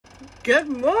Good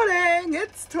morning,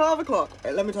 it's 12 o'clock.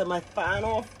 Wait, let me turn my fan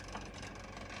off.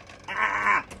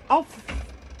 Off.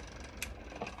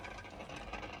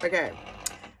 Okay,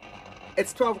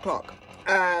 it's 12 o'clock.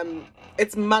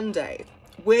 It's Monday.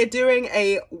 We're doing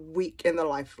a week in the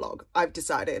life vlog, I've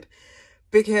decided.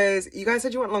 Because you guys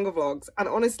said you want longer vlogs, and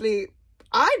honestly,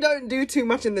 I don't do too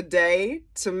much in the day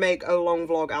to make a long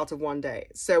vlog out of one day.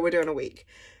 So we're doing a week.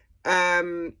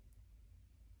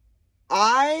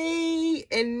 I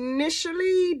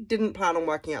initially didn't plan on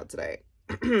working out today.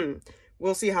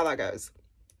 We'll see how that goes.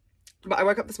 But I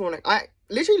woke up this morning. I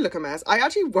literally look a mess. I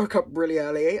actually woke up really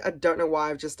early. I don't know why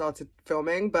I've just started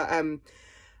filming, but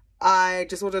I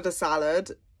just ordered a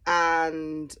salad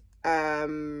and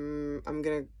I'm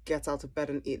gonna get out of bed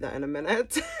and eat that in a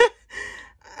minute.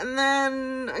 And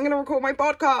then I'm gonna record my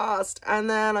podcast and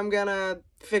then I'm gonna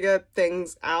figure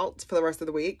things out for the rest of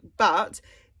the week. But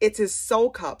it is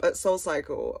Soul Cup at Soul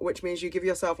Cycle, which means you give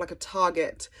yourself like a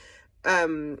target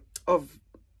of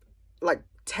like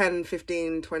 10,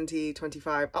 15, 20,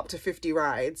 25, up to 50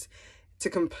 rides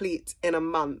to complete in a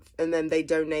month. And then they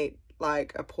donate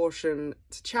like a portion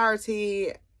to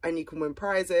charity and you can win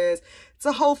prizes. It's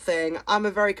a whole thing. I'm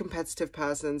a very competitive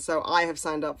person, so I have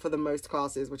signed up for the most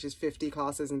classes, which is 50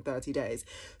 classes in 30 days.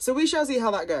 So we shall see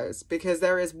how that goes, because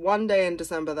there is one day in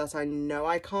December that I know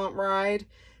I can't ride.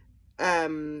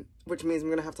 Which means I'm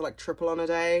gonna have to like triple on a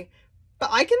day, but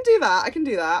I can do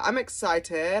that. I'm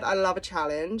excited. I love a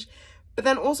challenge, but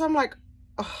then also I'm like,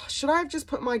 oh, should I have just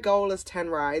put my goal as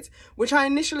 10 rides, which I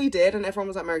initially did, and everyone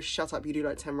was like, Mary, shut up, you do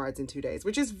like 10 rides in 2 days,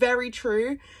 which is very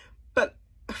true. But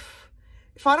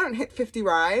if I don't hit 50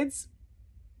 rides,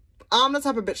 I'm the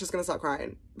type of bitch that's gonna start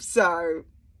crying. So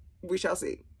we shall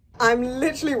see. I'm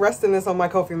literally resting this on my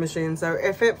coffee machine, so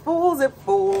if it falls, it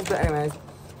falls. But anyways,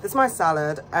 this is my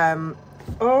salad.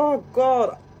 Oh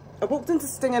god, I walked into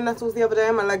stinging nettles the other day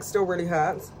and my leg still really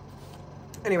hurts.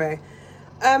 Anyway,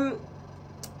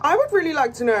 I would really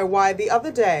like to know why the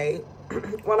other day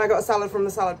when I got a salad from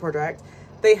the Salad Project,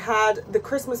 they had the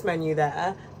Christmas menu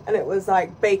there and it was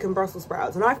like bacon Brussels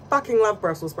sprouts, and I fucking love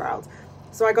Brussels sprouts,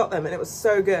 so I got them and it was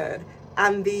so good.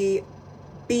 And the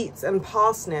beets and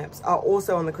parsnips are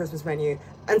also on the Christmas menu,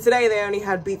 and today they only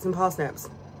had beets and parsnips.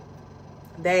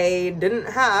 They didn't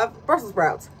have Brussels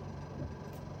sprouts.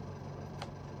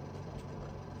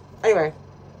 Anyway,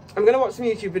 I'm gonna watch some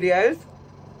YouTube videos,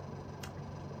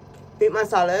 eat my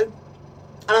salad,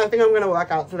 and I think I'm gonna work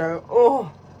out today.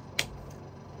 Oh,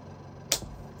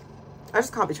 I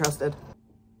just can't be trusted.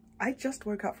 I just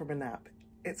woke up from a nap.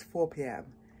 It's 4 p.m.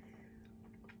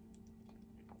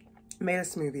 Made a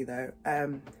smoothie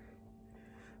though.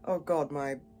 Oh god,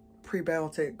 my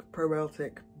prebiotic,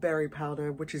 probiotic berry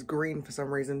powder, which is green for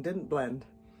some reason, didn't blend.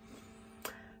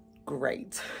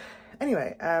 Great.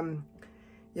 Anyway,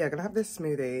 yeah, gonna have this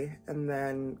smoothie and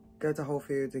then go to Whole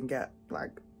Foods and get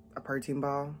like a protein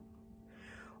bar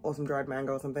or some dried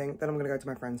mango or something. Then I'm gonna go to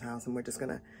my friend's house and we're just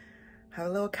gonna have a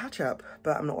little catch up,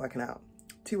 but I'm not working out.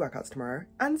 2 workouts tomorrow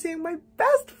and seeing my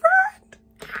best friend.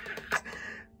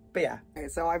 But yeah, okay,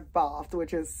 so I've bathed,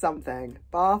 which is something.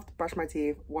 Bathed, brushed my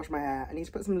teeth, washed my hair. I need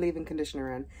to put some leave-in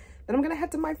conditioner in. Then I'm gonna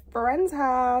head to my friend's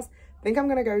house. I think I'm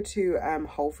gonna go to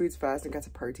Whole Foods first and get a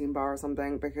protein bar or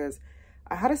something, because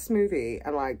I had a smoothie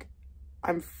and like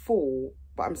I'm full,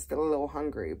 but I'm still a little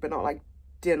hungry, but not like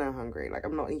dinner hungry. Like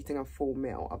I'm not eating a full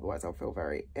meal, otherwise I'll feel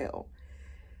very ill.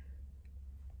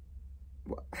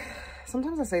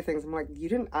 Sometimes I say things, I'm like, you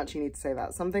didn't actually need to say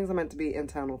that. Some things are meant to be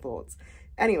internal thoughts.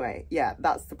 Anyway, yeah,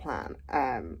 that's the plan.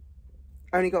 I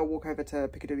only got to walk over to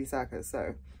Piccadilly Circus,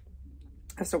 so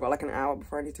I've still got like an hour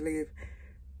before I need to leave.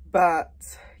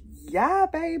 But yeah,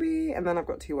 baby. And then I've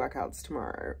got 2 workouts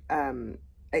tomorrow,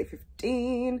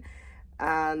 8:15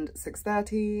 and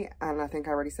 6:30. And I think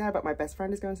I already said, but my best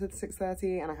friend is going to the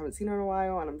 6:30 and I haven't seen her in a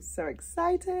while and I'm so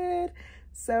excited.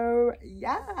 So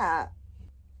yeah.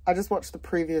 I just watched the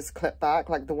previous clip back,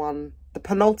 like the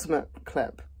penultimate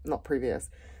clip, not previous.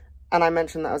 And I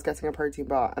mentioned that I was getting a protein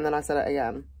bar, and then I said it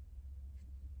again.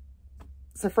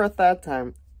 So for a 3rd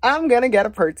time, I'm gonna get a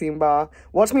protein bar.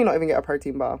 Watch me not even get a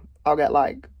protein bar. I'll get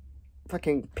like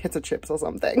fucking pita chips or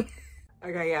something.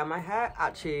 Okay, yeah, my hair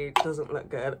actually doesn't look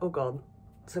good. Oh god,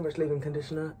 so much leave-in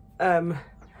conditioner. But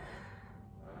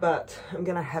I'm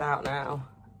gonna head out now.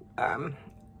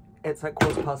 It's like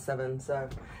 7:15, so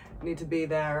need to be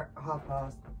there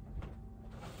past.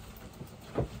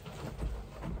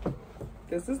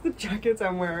 This is the jacket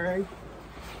I'm wearing.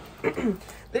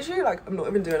 Literally, like, I'm not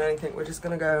even doing anything. We're just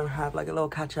gonna go and have like a little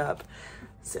catch up,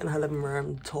 sit in her living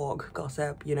room, talk,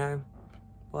 gossip, you know,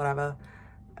 whatever.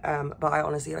 But I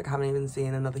honestly like haven't even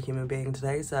seen another human being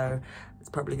today, so it's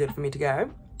probably good for me to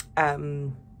go.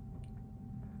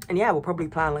 And yeah, we'll probably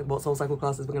plan like what SoulCycle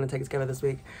classes we're going to take together this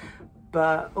week.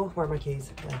 But, oh, where are my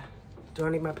keys? Yeah. Do I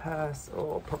need my purse?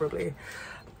 Or probably.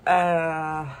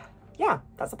 Yeah,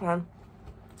 that's the plan.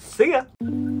 See ya!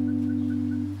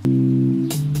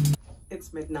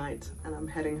 It's midnight and I'm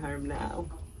heading home now.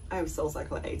 I have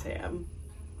SoulCycle at 8 AM.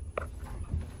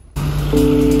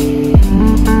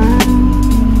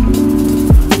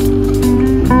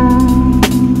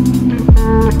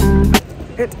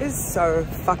 It is so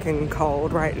fucking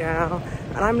cold right now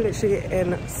and I'm literally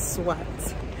in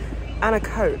sweat and a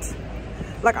coat.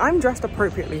 Like, I'm dressed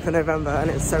appropriately for November and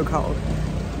it's so cold.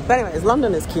 But anyways,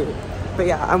 London is cute. But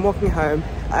yeah, I'm walking home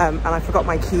and I forgot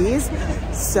my keys.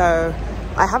 So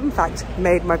I have in fact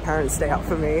made my parents stay up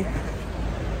for me.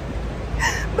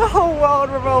 The whole world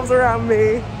revolves around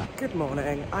me. Good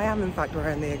morning. I am in fact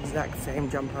wearing the exact same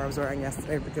jumper I was wearing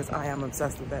yesterday because I am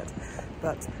obsessed with it.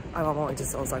 But I'm on my way to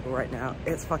SoulCycle right now.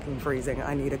 It's fucking freezing.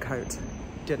 I need a coat.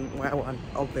 Didn't wear one,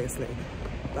 obviously.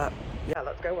 But yeah,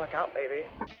 let's go work out, baby.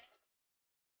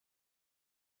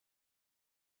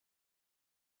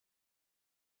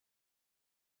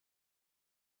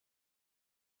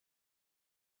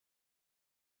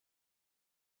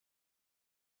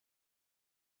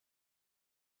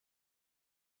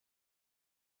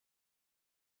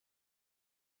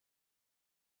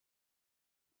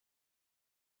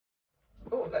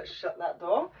 Oh, let's shut that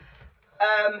door.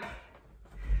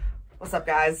 What's up,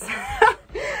 guys?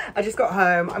 I just got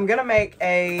home. I'm gonna make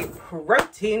a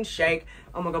protein shake.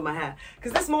 Oh my god, my hair.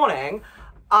 Because this morning,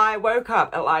 I woke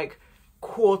up at like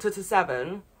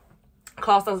 6:45.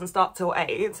 Class doesn't start till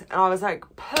 8. And I was like,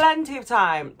 plenty of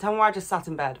time. Tell me why I just sat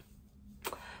in bed.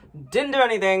 Didn't do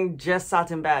anything, just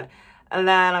sat in bed. And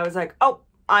then I was like, oh,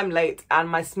 I'm late and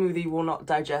my smoothie will not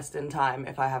digest in time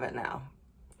if I have it now.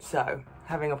 So,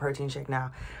 having a protein shake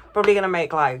now. Probably gonna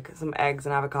make like some eggs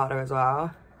and avocado as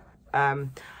well.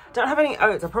 Don't have any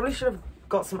oats. I probably should have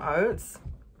got some oats.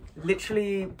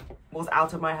 Literally was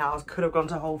out of my house, could have gone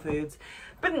to Whole Foods.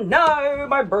 But no,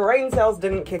 my brain cells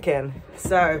didn't kick in.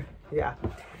 So, yeah.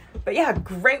 But yeah,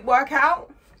 great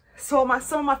workout. Saw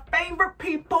some of my favorite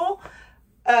people.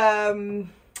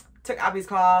 Took Abby's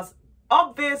class.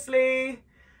 Obviously.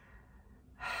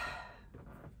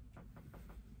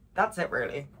 That's it,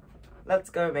 really. Let's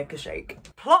go make a shake.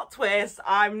 Plot twist,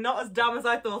 I'm not as dumb as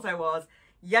I thought I was.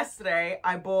 Yesterday,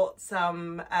 I bought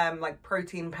some like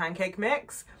protein pancake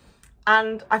mix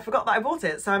and I forgot that I bought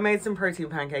it. So I made some protein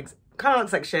pancakes. Kind of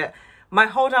looks like shit. My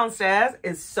whole downstairs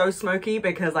is so smoky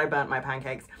because I burnt my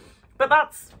pancakes. But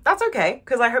that's okay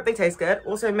because I hope they taste good.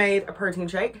 Also made a protein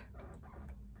shake.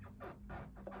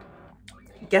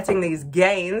 Getting these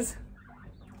gains.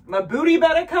 My booty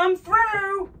better come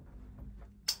through.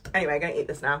 Anyway, gonna eat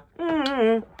this now.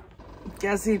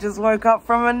 Guess he just woke up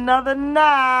from another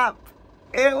nap.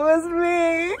 It was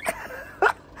me.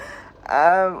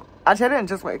 Actually, I didn't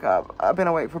just wake up. I've been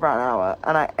awake for about an hour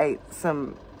and I ate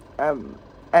some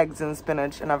eggs and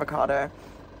spinach and avocado.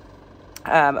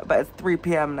 But it's 3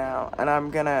 PM now and I'm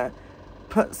gonna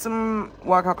put some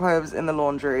workout clothes in the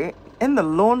laundry. In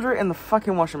the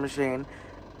fucking washing machine.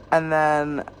 And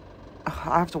then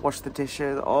I have to wash the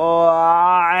dishes. Oh,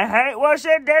 I hate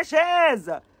washing dishes.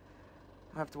 I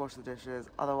have to wash the dishes.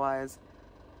 Otherwise,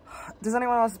 does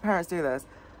anyone else's parents do this?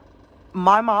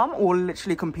 My mom will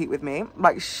literally compete with me.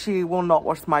 Like, she will not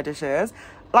wash my dishes.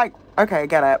 Like, okay, I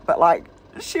get it. But, like,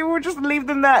 she will just leave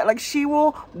them there. Like, she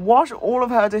will wash all of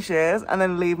her dishes and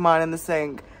then leave mine in the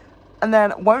sink. And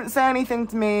then won't say anything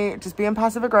to me. Just being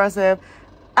passive aggressive.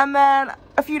 And then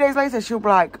a few days later, she'll be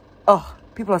like, oh,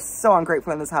 people are so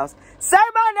ungrateful in this house. Say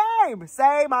my name!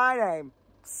 Say my name.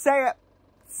 Say it.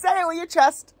 Say it with your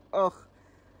chest. Ugh.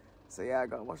 So yeah, I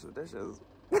gotta wash the dishes.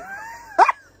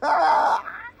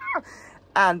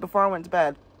 And before I went to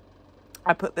bed,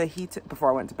 I put the heat... Before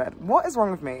I went to bed. What is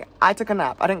wrong with me? I took a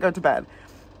nap. I didn't go to bed.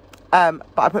 But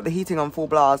I put the heating on full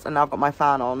blast and now I've got my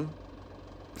fan on.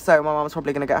 So my mom's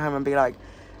probably gonna get home and be like,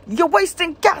 you're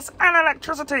wasting gas and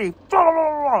electricity. Blah, blah,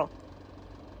 blah, blah.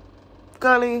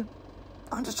 Girlie,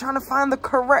 I'm just trying to find the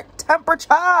correct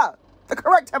temperature. The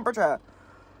correct temperature.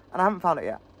 And I haven't found it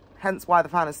yet. Hence why the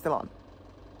fan is still on.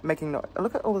 Making noise.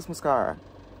 Look at all this mascara.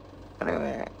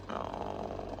 Anyway.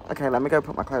 Oh. Okay, let me go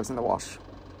put my clothes in the wash.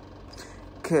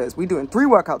 Because we're doing 3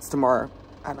 workouts tomorrow.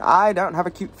 And I don't have a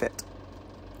cute fit.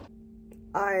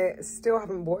 I still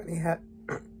haven't bought any hair...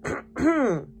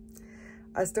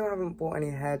 I still haven't bought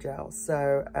any hair gel.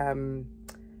 So, I'm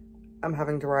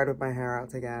having to ride with my hair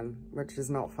out again. Which is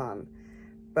not fun.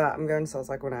 But I'm going to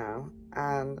SoulCycle now.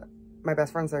 And my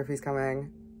best friend Sophie's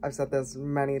coming. I've said this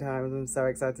many times. I'm so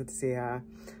excited to see her.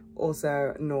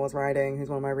 Also, Nor's riding, who's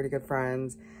one of my really good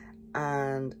friends.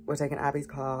 and we're taking Abby's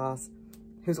class,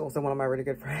 who's also one of my really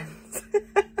good friends.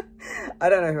 I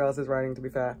don't know who else is riding, to be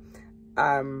fair.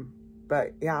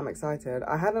 But yeah, I'm excited.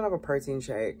 I had another protein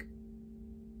shake.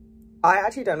 I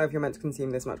actually don't know if you're meant to consume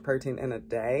this much protein in a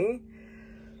day.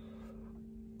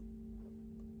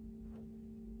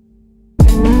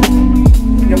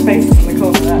 Your face is in the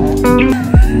corner there.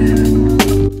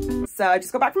 So I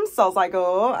just got back from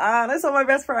SoulCycle and I saw my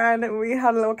best friend and we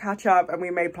had a little catch up and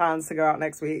we made plans to go out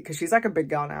next week because she's like a big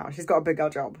girl now. She's got a big girl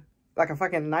job, like a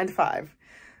fucking 9 to 5.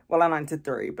 Well, a 9 to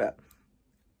 3, but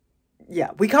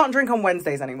yeah, we can't drink on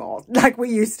Wednesdays anymore like we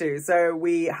used to. So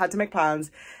we had to make plans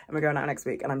and we're going out next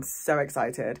week and I'm so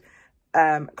excited.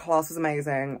 Class was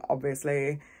amazing,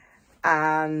 obviously.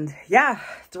 And yeah,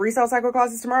 3 SoulCycle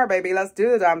classes tomorrow, baby. Let's do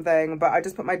the damn thing. But I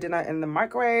just put my dinner in the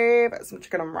microwave, some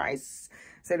chicken and rice.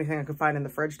 It's the only thing I could find in the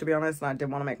fridge, to be honest. And I didn't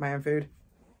want to make my own food.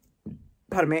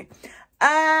 Pardon me.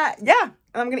 Yeah,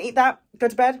 I'm going to eat that, go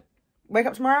to bed, wake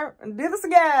up tomorrow and do this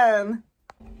again.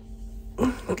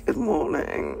 Good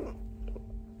morning.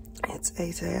 It's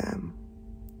 8 a.m.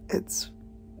 It's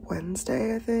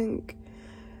Wednesday, I think.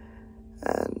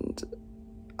 And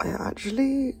I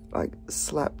actually like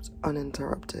slept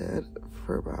uninterrupted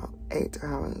for about 8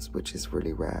 hours, which is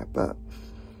really rare, but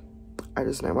I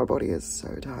just know my body is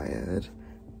so tired.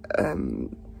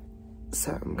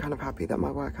 So I'm kind of happy that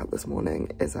my workout this morning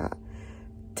is at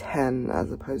 10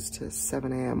 as opposed to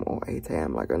 7 a.m. or 8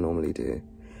 a.m. like I normally do.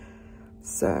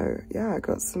 So yeah, I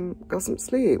got some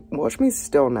sleep. Watch me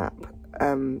still nap.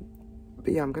 But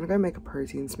yeah, I'm gonna go make a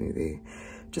protein smoothie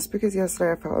just because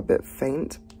yesterday I felt a bit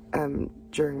faint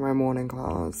during my morning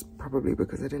class, probably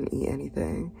because I didn't eat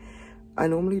anything. I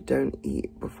normally don't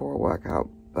eat before a workout,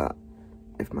 but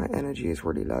if my energy is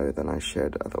really low, then I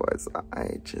should. Otherwise,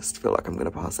 I just feel like I'm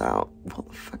gonna pass out. What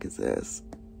the fuck is this?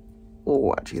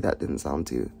 Oh, actually, that didn't sound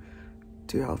too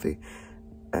healthy.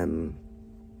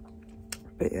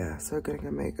 But yeah, so I'm gonna go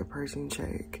make a protein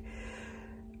shake.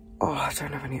 Oh, I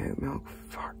don't have any oat milk.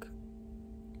 Fuck.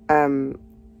 And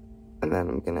then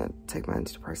I'm gonna take my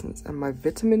antidepressants and my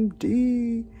vitamin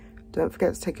D. Don't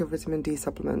forget to take your vitamin D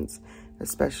supplements,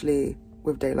 especially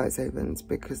with daylight savings,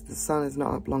 because the sun is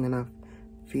not up long enough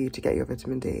for you to get your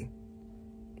vitamin D.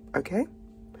 Okay?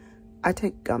 I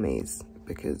take gummies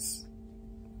because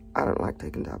I don't like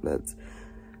taking tablets.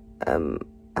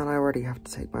 And I already have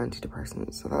to take my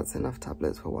antidepressants, so that's enough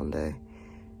tablets for one day.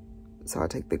 So I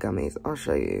take the gummies. I'll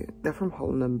show you. They're from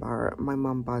Holland & Barrett. My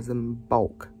mum buys them in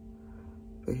bulk.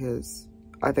 Because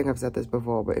I think I've said this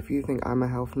before, but if you think I'm a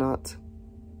health nut,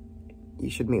 you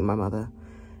should meet my mother.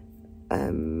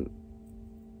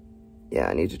 Yeah,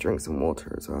 I need to drink some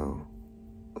water as well.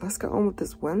 Let's get on with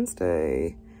this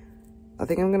Wednesday. I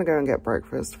think I'm gonna go and get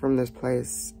breakfast from this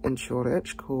place in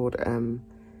Shoreditch called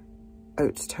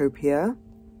Oatstopia.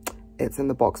 It's in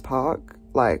the Box Park.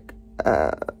 Like,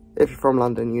 if you're from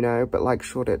London, you know, but like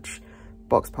Shoreditch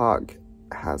Box Park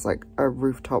has like a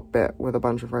rooftop bit with a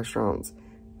bunch of restaurants,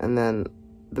 and then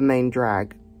the main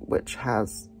drag, which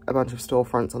has a bunch of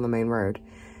storefronts on the main road,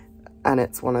 and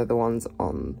it's one of the ones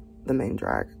on the main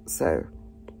drag. So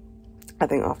I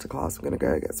think after class I'm gonna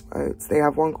go get some oats. They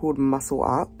have one called Muscle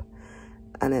Up,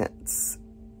 and it's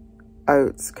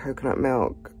oats, coconut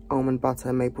milk, almond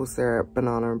butter, maple syrup,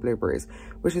 banana and blueberries,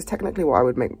 which is technically what I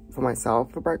would make for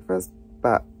myself for breakfast,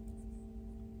 but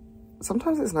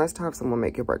sometimes it's nice to have someone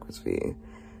make your breakfast for you.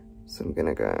 So I'm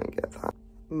gonna go and get that.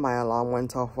 My alarm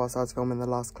went off whilst I was filming the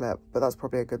last clip, but that's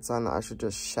probably a good sign that I should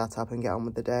just shut up and get on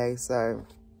with the day. So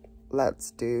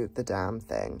let's do the damn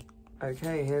thing.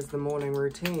 Okay, here's the morning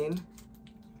routine.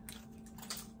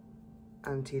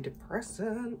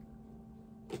 Antidepressant.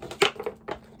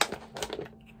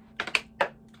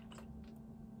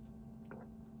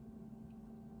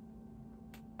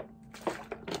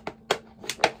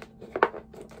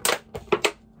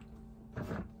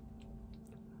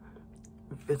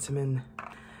 Vitamin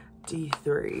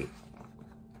D3.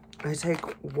 I take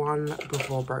one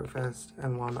before breakfast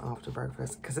and one after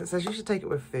breakfast because it says you should take it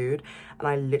with food, and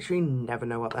I literally never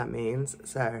know what that means.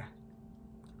 So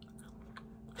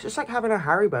it's just like having a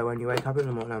Haribo when you wake up in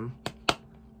the morning.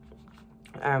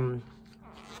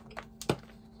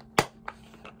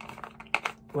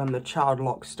 When the child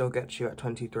lock still gets you at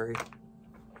 23.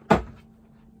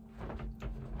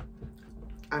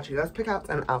 Actually, let's pick out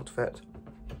an outfit.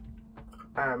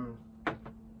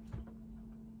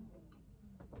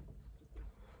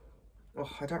 Oh,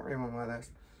 I don't really want to wear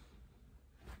this.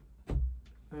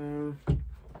 Can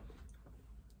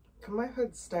my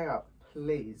hood stay up,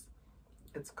 please?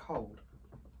 It's cold.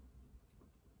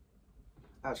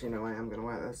 Actually, no, I am going to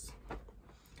wear this.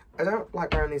 I don't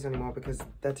like wearing these anymore because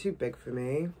they're too big for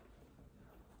me.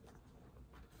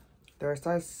 They're a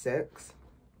size 6.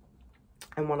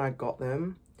 And when I got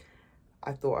them,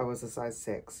 I thought I was a size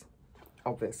 6,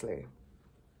 obviously.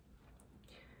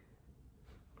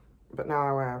 But now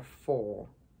I wear 4.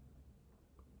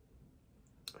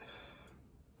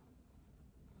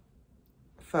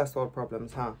 First world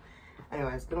problems, huh?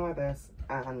 Anyways, gonna wear this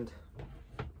and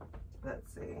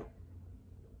let's see.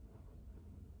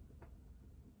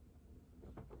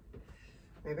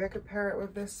 Maybe I could pair it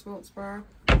with this sports bra.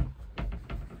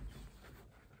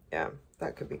 Yeah,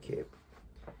 that could be cute.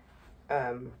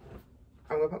 I'm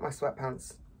gonna put my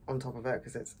sweatpants on top of it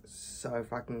because it's so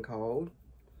fucking cold.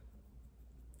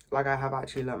 Like, I have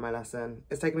actually learnt my lesson.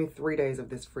 It's taken me 3 days of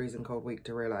this freezing cold week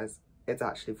to realise it's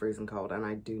actually freezing cold and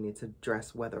I do need to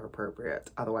dress weather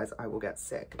appropriate. Otherwise, I will get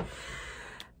sick.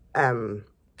 Sorry,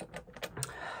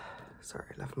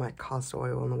 I left my castor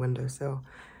oil on the windowsill.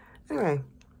 Anyway,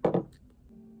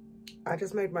 I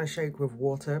just made my shake with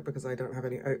water because I don't have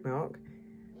any oat milk.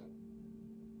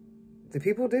 Do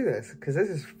people do this? Because this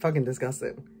is fucking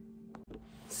disgusting.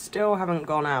 Still haven't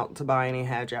gone out to buy any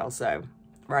hair gel, so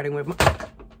riding with my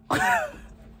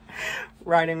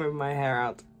riding with my hair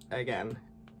out again.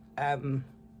 I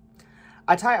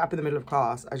tie it up in the middle of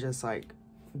class. I just like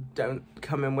don't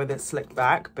come in with it slicked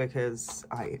back because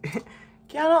I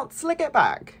cannot slick it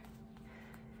back.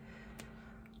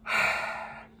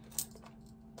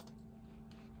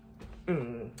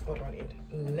 What do I need?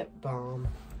 Lip balm.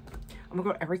 Oh my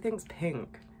god, everything's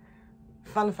pink.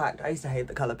 Fun fact, I used to hate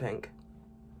the colour pink.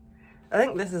 I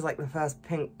think this is like the first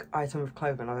pink item of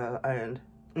clothing I've ever owned.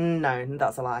 No,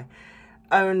 that's a lie.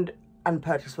 Owned and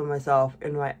purchased for myself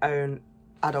in my own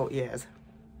adult years.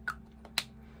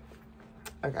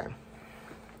 Okay.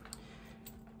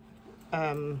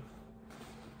 Do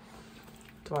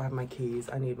I have my keys?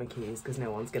 I need my keys because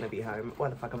no one's gonna be home. Where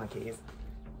the fuck are my keys?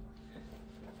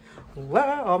 Where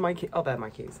are my keys? Oh, they're my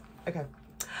keys. Okay.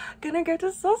 Gonna go to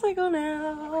SoulCycle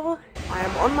now. I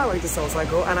am on my way to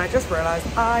SoulCycle and I just realised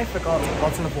I forgot a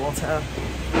bottle of water.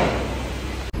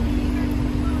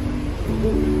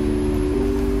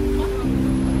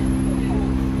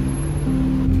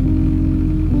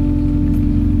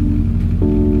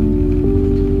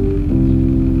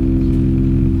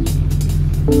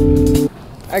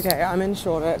 Okay, I'm in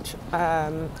Shoreditch,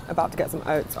 about to get some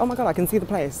oats. Oh my god, I can see the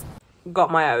place.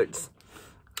 Got my oats.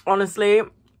 Honestly,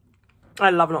 I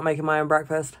love not making my own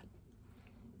breakfast.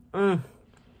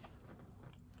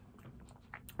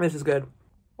 This is good.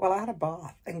 Well, I had a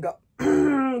bath and got...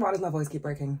 Why does my voice keep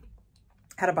breaking?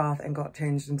 Had a bath and got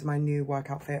changed into my new work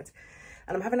outfit.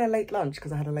 And I'm having a late lunch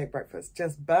because I had a late breakfast.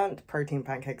 Just burnt protein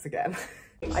pancakes again.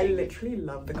 I literally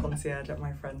love the concierge at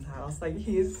my friend's house. Like,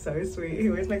 he is so sweet. He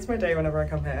always makes my day whenever I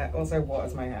come here. Also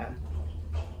waters my hair.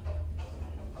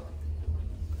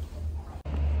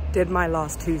 Did my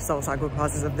last 2 SoulCycle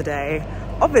classes of the day.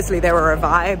 Obviously they were a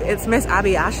vibe. It's Miss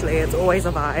Abby Ashley, it's always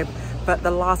a vibe. But the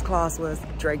last class was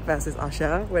Drake versus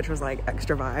Usher, which was like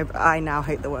extra vibe. I now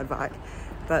hate the word vibe.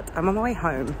 But I'm on my way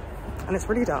home and it's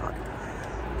really dark.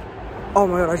 Oh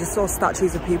my god, I just saw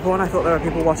statues of people and I thought there were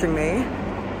people watching me.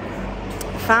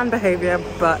 Fan behavior,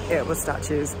 but it was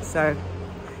statues, so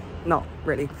not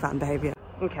really fan behavior.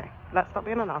 Okay, let's stop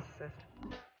being a narcissist.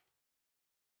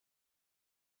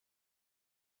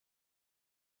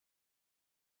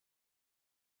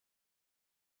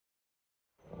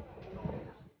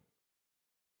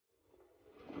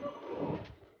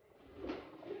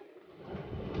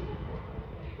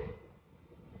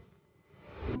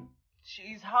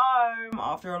 She's home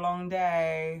after a long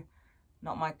day.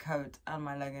 Not my coat and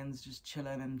my leggings, just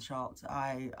chilling in shots.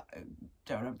 I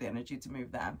don't have the energy to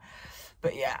move them.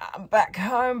 But yeah, I'm back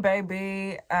home,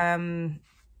 baby.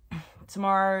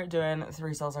 Tomorrow doing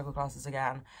 3 SoulCycle classes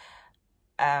again.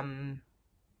 But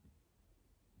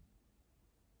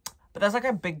there's like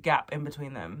a big gap in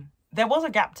between them. There was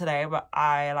a gap today, but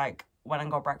I like went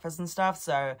and got breakfast and stuff.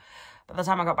 So by the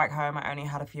time I got back home, I only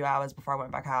had a few hours before I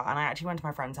went back out. And I actually went to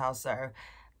my friend's house, so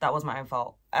that was my own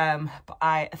fault. But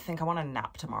I think I want to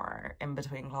nap tomorrow in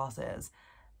between classes.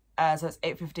 So it's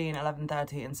 8:15,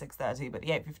 11:30 and 6:30, but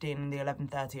the 8:15 and the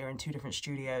 11:30 are in 2 different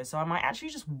studios. So I might actually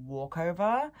just walk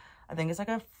over. I think it's like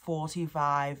a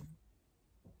 45,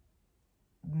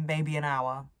 maybe an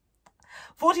hour.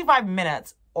 45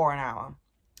 minutes or an hour.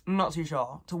 I'm not too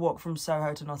sure, to walk from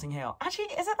Soho to Notting Hill. Actually,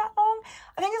 is it that long?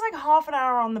 I think it's like half an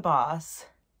hour on the bus.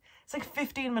 It's like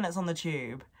 15 minutes on the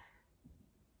tube.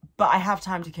 But I have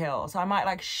time to kill, so I might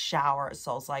like shower at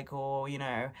SoulCycle, you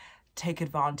know, take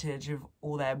advantage of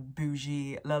all their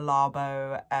bougie Le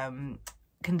Labo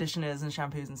conditioners and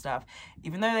shampoos and stuff,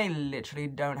 even though they literally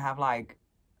don't have like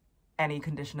any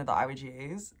conditioner that I would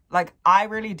use. Like, I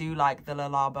really do like the Le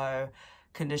Labo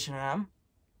conditioner.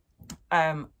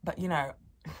 But you know,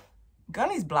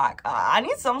 Girlie's black. I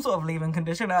need some sort of leave-in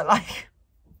conditioner. Like,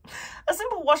 a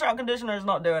simple washout conditioner is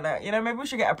not doing it. You know, maybe we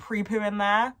should get a pre-poo in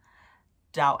there.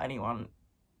 Doubt anyone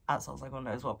at SoulCycle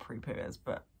knows what pre-poo is,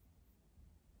 but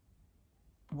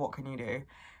what can you do?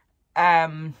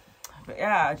 But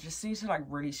yeah, I just need to like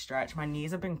really stretch. My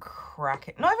knees have been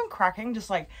cracking. Not even cracking,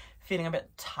 just like feeling a bit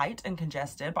tight and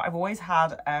congested. But I've always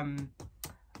had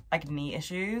like knee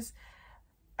issues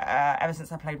ever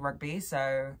since I played rugby.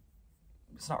 So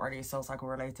it's not really SoulCycle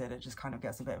related. It just kind of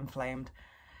gets a bit inflamed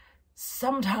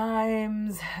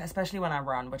sometimes, especially when I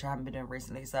run, which I haven't been doing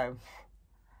recently. So,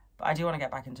 but I do want to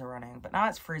get back into running. But now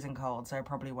it's freezing cold, so I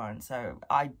probably won't. So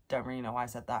I don't really know why I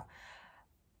said that.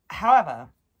 However,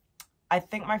 I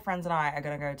think my friends and I are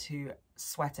going to go to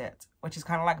Sweat It, which is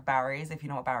kind of like Barry's, if you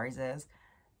know what Barry's is.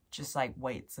 Just like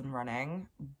weights and running.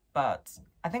 But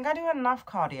I think I do enough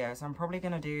cardio, so I'm probably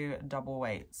going to do double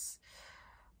weights.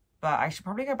 But I should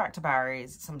probably go back to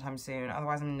Barry's sometime soon.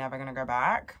 Otherwise, I'm never going to go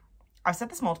back. I've said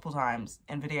this multiple times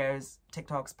in videos,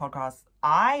 TikToks, podcasts.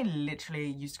 I literally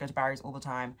used to go to Barry's all the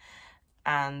time.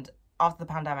 And after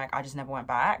the pandemic, I just never went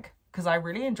back. Because I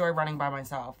really enjoy running by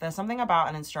myself. There's something about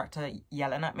an instructor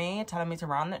yelling at me, telling me to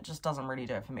run, that just doesn't really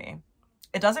do it for me.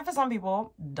 It does it for some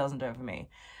people, doesn't do it for me.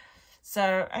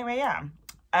 So anyway, yeah.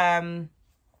 And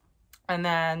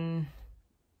then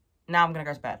now I'm going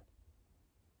to go to bed.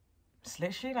 It's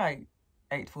literally like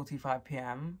 8:45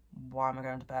 p.m. Why am I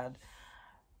going to bed?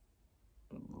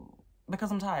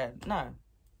 Because I'm tired. No.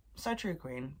 So true,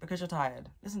 Queen. Because you're tired.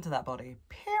 Listen to that body.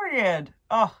 Period.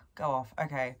 Oh, go off.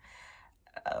 Okay.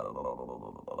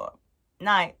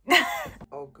 Night.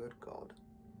 Oh, good God.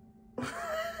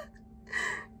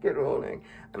 Good morning.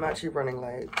 I'm actually running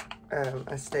late.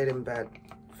 I stayed in bed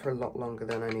for a lot longer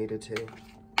than I needed to.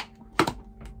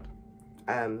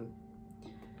 And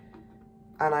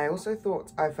I also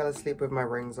thought I fell asleep with my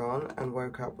rings on and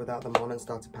woke up without them on and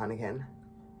started panicking.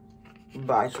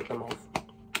 But I took them off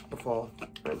before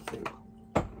I went to sleep.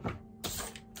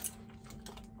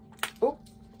 Oh,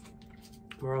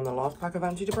 we're on the last pack of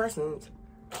antidepressants.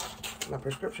 My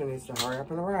prescription needs to hurry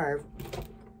up and arrive.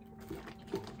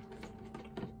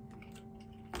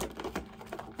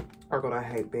 Oh God, I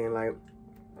hate being late.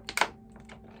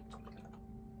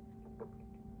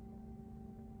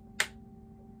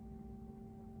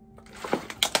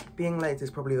 Being late is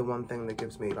probably the one thing that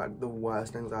gives me like the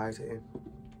worst anxiety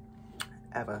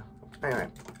ever. Anyway,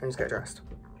 I need to get dressed.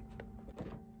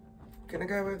 Gonna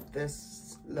go with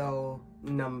this little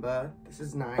number. This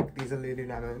is Nike, these are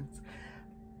Lululemons.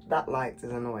 That light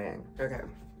is annoying. Okay.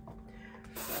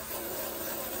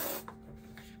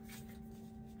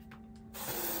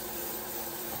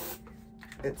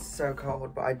 It's so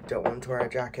cold, but I don't want to wear a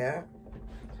jacket.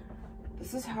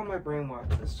 This is how my brain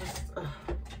works. It's just,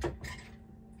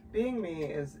 being me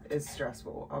is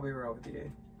stressful. I'll be real with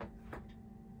you.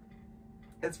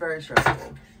 It's very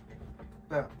stressful.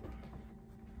 But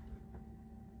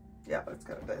yeah, let's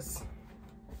go with this.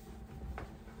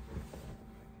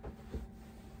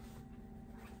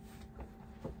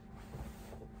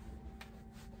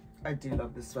 I do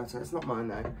love this sweater. It's not mine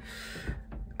though.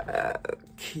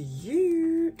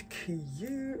 Cute,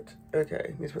 cute.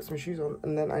 Okay, need to put some shoes on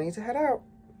and then I need to head out.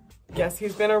 Guess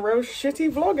who's been a real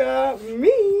shitty vlogger?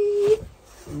 Me.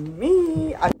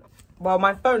 Well,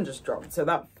 my phone just dropped, so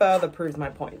that further proves my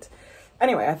point.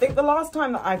 Anyway, I think the last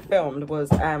time that I filmed was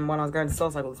when I was going to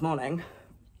SoulCycle this morning,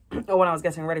 or when I was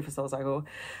getting ready for SoulCycle.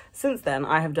 Since then,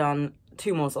 I have done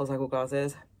 2 more SoulCycle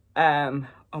classes. Oh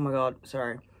my God,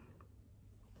 sorry.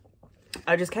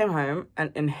 I just came home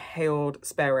and inhaled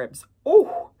spare ribs.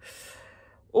 Oh,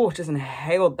 just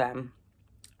inhaled them.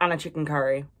 And a chicken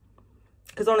curry.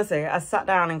 Because honestly, I sat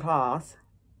down in class.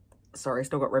 Sorry,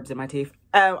 still got ribs in my teeth.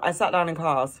 I sat down in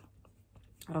class.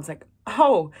 I was like,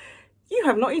 oh, you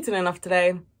have not eaten enough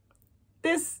today.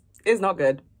 This is not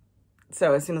good.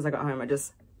 So as soon as I got home, I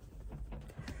just,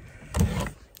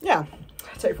 yeah,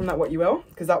 take from that what you will,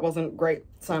 because that wasn't great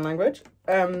sign language.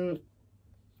 But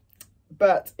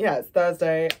yeah, it's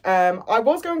Thursday. I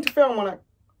was going to film when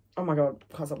oh my God,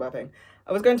 can't stop burping.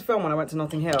 I was going to film when I went to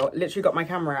Notting Hill. Literally got my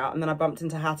camera out and then I bumped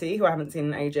into Hattie, who I haven't seen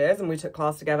in ages, and we took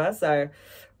class together. So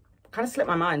kind of slipped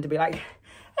my mind to be like,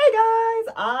 hey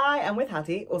guys, I am with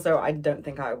Hattie. Also, I don't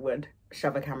think I would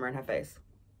shove a camera in her face.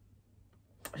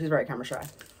 She's very camera shy.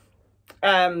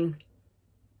 But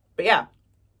yeah.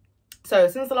 So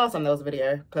since the last time there was a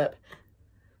video clip,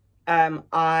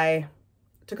 I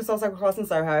took a SoulCycle class in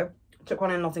Soho, took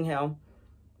one in Notting Hill,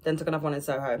 then took another one in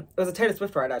Soho. It was a Taylor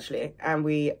Swift ride actually, and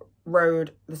we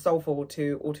rode the Soulful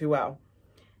to All Too Well.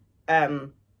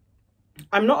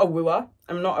 I'm not a wooer.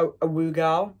 I'm not a woo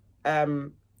girl.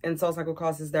 In SoulCycle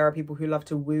classes, there are people who love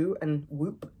to woo and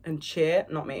whoop and cheer.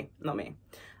 Not me. Not me.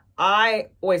 I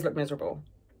always look miserable.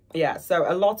 Yeah, so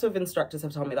a lot of instructors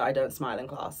have told me that I don't smile in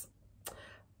class.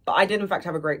 But I did, in fact,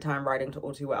 have a great time riding to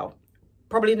All Too Well.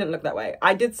 Probably didn't look that way.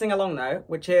 I did sing along, though,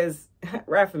 which is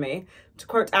rare for me. To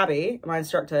quote Abby, my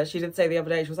instructor, she did say the other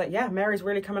day, she was like, yeah, Mary's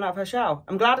really coming out of her shell.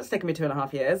 I'm glad it's taken me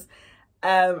 2.5 years.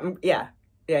 Yeah.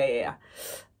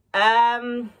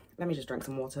 Let me just drink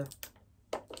some water.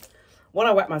 When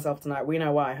I wet myself tonight, we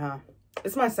know why, huh?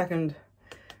 It's my second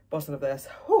bottle of this.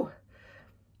 Whew.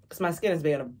 Because my skin is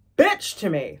being a bitch to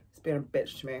me. It's being a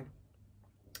bitch to me.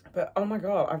 But, oh my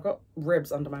God, I've got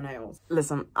ribs under my nails.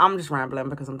 Listen, I'm just rambling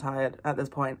because I'm tired at this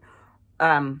point.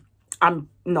 I'm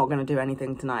not going to do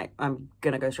anything tonight. I'm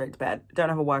going to go straight to bed. Don't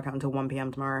have a workout until 1 p.m.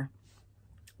 tomorrow.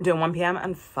 I'm doing 1 p.m.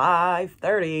 and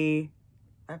 5:30.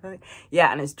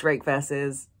 Yeah, and it's Drake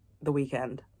versus The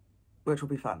Weeknd, which will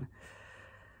be fun.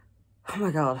 Oh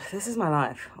my God, this is my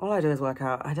life. All I do is work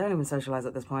out. I don't even socialize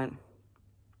at this point.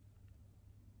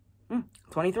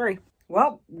 23.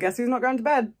 Well, guess who's not going to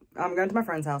bed? I'm going to my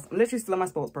friend's house. I'm literally still in my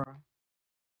sports bra.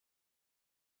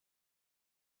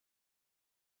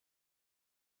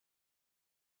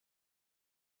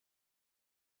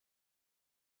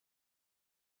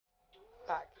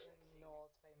 Back in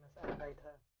Nora's famous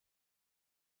elevator.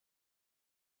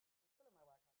 Still in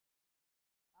my workout.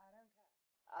 I don't care.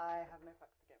 I have no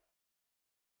fucks to give.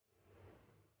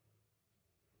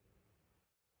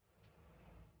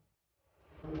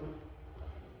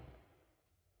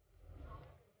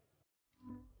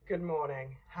 Good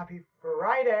morning. Happy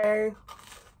Friday.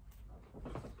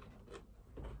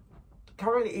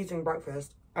 Currently eating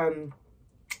breakfast.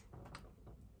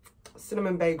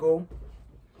 Cinnamon bagel.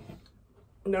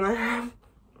 And then I have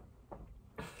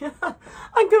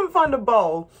I couldn't find a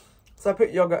bowl. So I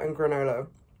put yogurt and granola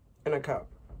in a cup.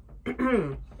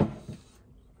 And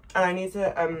I need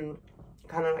to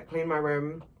kind of like clean my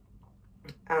room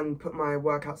and put my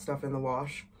workout stuff in the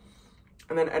wash.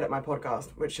 And then edit my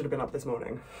podcast, which should have been up this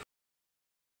morning.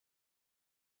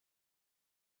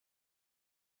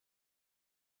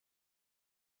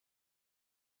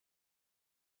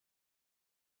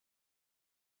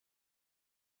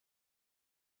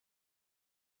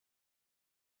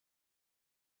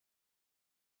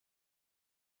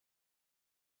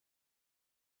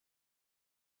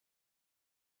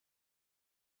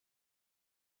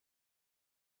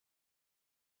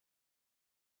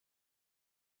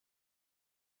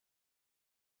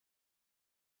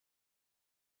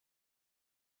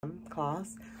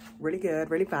 Class, really good,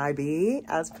 really vibey,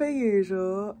 as per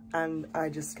usual. And I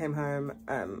just came home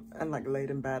and like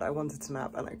laid in bed. I wanted to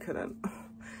nap and I couldn't.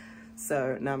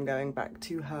 So now I'm going back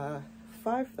to her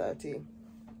 5:30.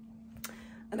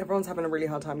 And everyone's having a really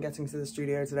hard time getting to the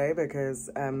studio today because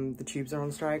the tubes are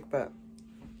on strike, but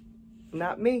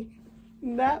not me.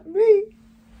 Not me.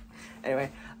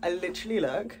 Anyway, I literally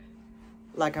look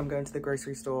like I'm going to the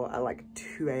grocery store at like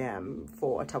 2 a.m.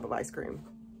 for a tub of ice cream.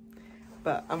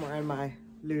 But I'm wearing my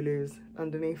Lulus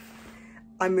underneath.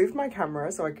 I moved my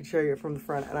camera so I could show you it from the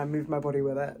front, and I moved my body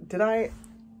with it. Did I?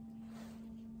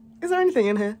 Is there anything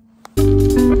in here?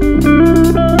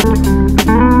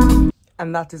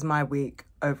 And that is my week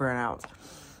over and out.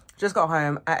 Just got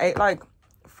home. I ate like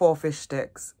 4 fish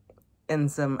sticks in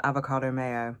some avocado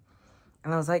mayo.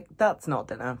 And I was like, that's not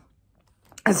dinner.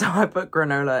 And so I put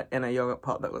granola in a yogurt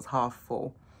pot that was half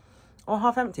full. Or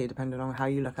half empty, depending on how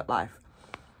you look at life.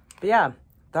 But yeah,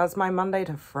 that's my Monday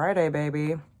to Friday,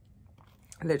 baby.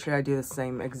 Literally, I do the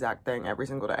same exact thing every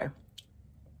single day.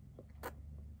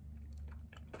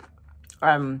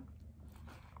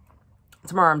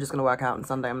 Tomorrow I'm just going to work out, and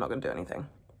Sunday I'm not going to do anything.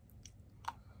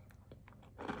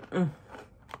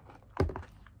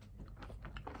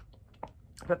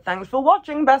 But thanks for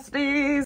watching, besties!